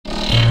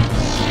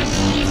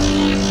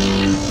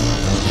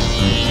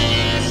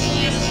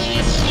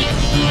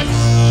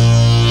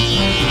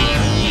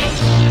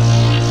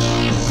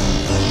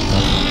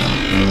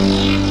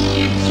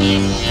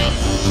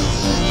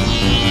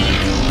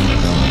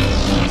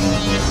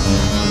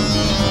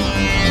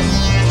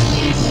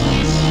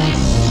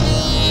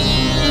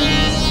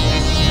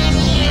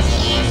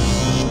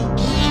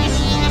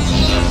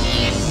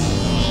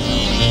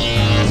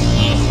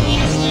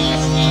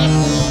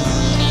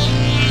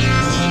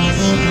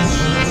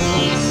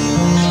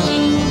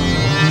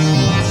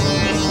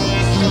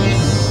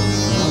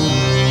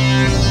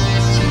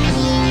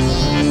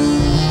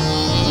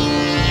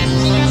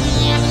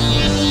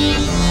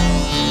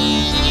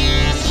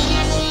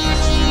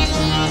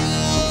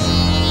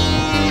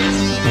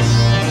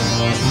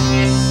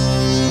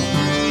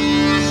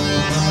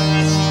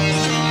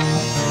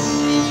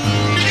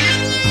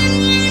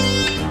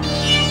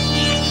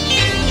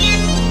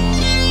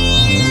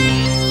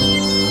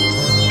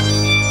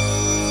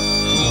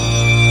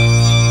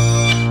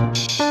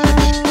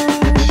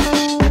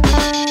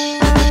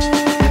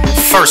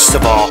First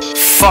of all,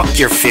 fuck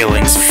your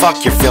feelings,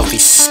 fuck your filthy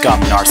scum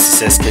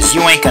narcissist, cause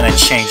you ain't gonna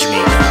change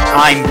me.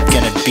 I'm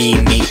gonna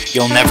be me,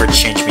 you'll never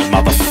change me,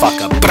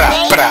 motherfucker.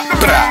 Brah, brah,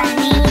 brah.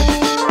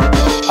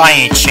 I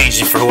ain't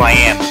changing for who I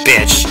am,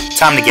 bitch.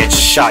 Time to get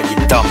shot, you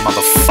dumb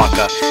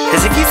motherfucker.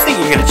 Cause if you think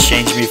you're gonna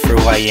change me for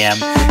who I am,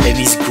 and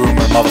these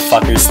groomer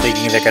motherfuckers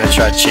thinking they're gonna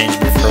try to change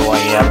me for who I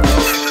am,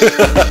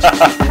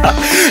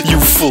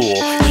 you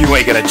fool, you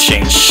ain't gonna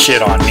change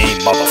shit on me,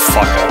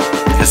 motherfucker.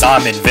 Cause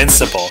I'm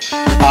invincible.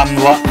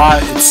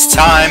 It's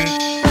time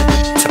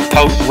to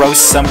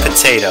roast some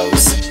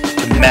potatoes.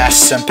 To mash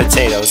some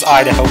potatoes.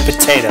 Idaho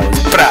potatoes.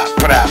 Brah,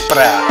 brah,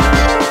 brah.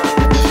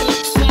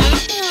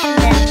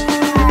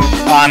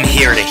 I'm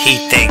here to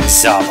heat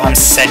things up. I'm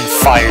setting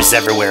fires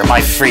everywhere.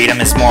 My freedom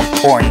is more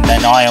important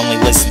than I only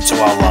listen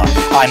to Allah.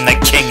 I'm the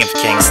king of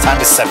kings. Time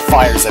to set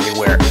fires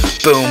everywhere.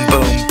 Boom,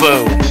 boom,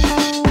 boom.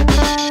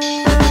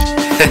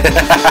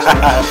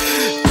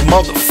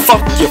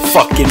 Fuck your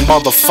fucking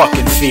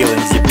motherfucking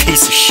feelings, you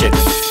piece of shit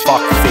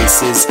fuck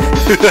faces.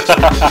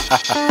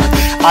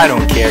 I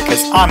don't care,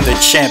 cause I'm the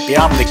champion,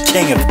 I'm the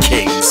king of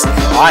kings.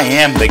 I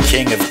am the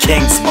king of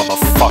kings,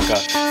 motherfucker.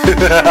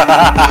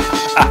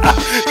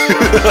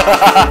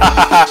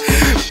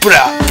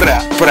 Brah,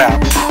 brah, brah.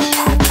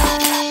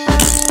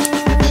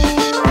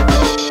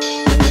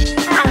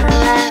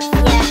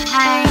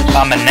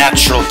 I'm a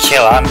natural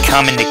killer, I'm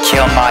coming to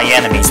kill my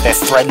enemies. They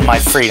threaten my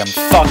freedom.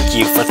 Fuck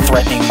you for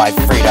threatening my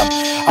freedom.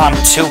 I'm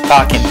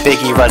Tupac and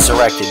Biggie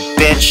resurrected.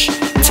 Bitch,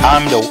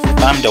 time to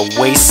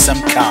waste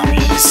some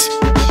commies.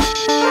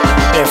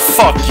 Yeah,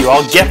 fuck you,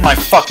 I'll get my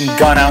fucking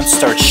gun out and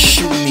start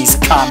shooting these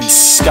commie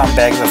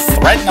scumbags that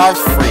threaten our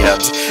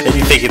freedoms. If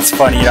you think it's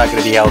funny, you're not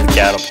gonna be held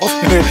accountable.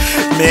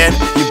 Man,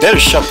 you better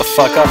shut the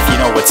fuck up if you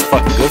know what's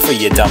fucking good for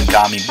you, dumb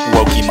commie,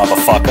 wokey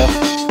motherfucker.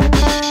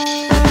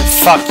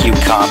 Fuck you,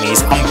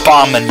 commies. I'm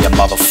bombing you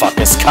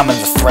motherfuckers. Coming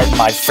to threaten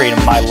my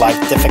freedom, my life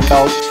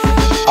difficult.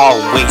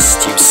 I'll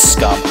waste you,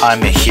 scum.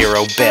 I'm a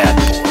hero, bad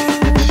boy.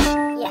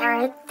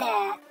 You're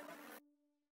dead.